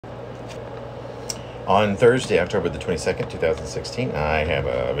On Thursday, October the 22nd, 2016, I have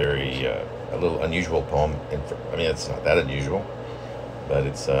a very, a little unusual poem. I mean, it's not that unusual, but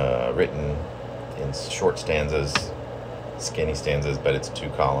it's written in short stanzas, skinny stanzas, but it's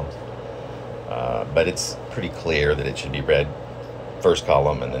 2 columns. But it's pretty clear that it should be read first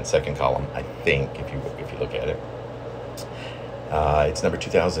column and then second column, I think, if you look at it. It's number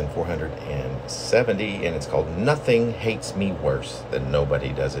 2470, and it's called Nothing Hates Me Worse Than Nobody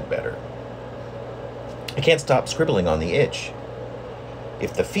Does It Better. I can't stop scribbling on the itch.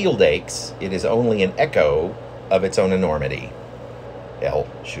 If the field aches, it is only an echo of its own enormity. L.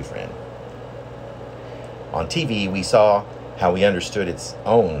 Schufran. On TV, we saw how we understood its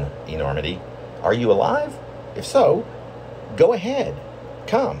own enormity. Are you alive? If so, go ahead.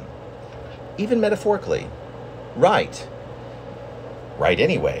 Come. Even metaphorically. Write. Write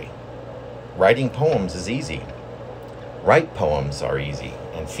anyway. Writing poems is easy. Write poems are easy.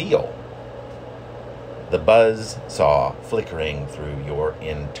 And feel. The buzz saw flickering through your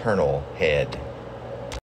internal head.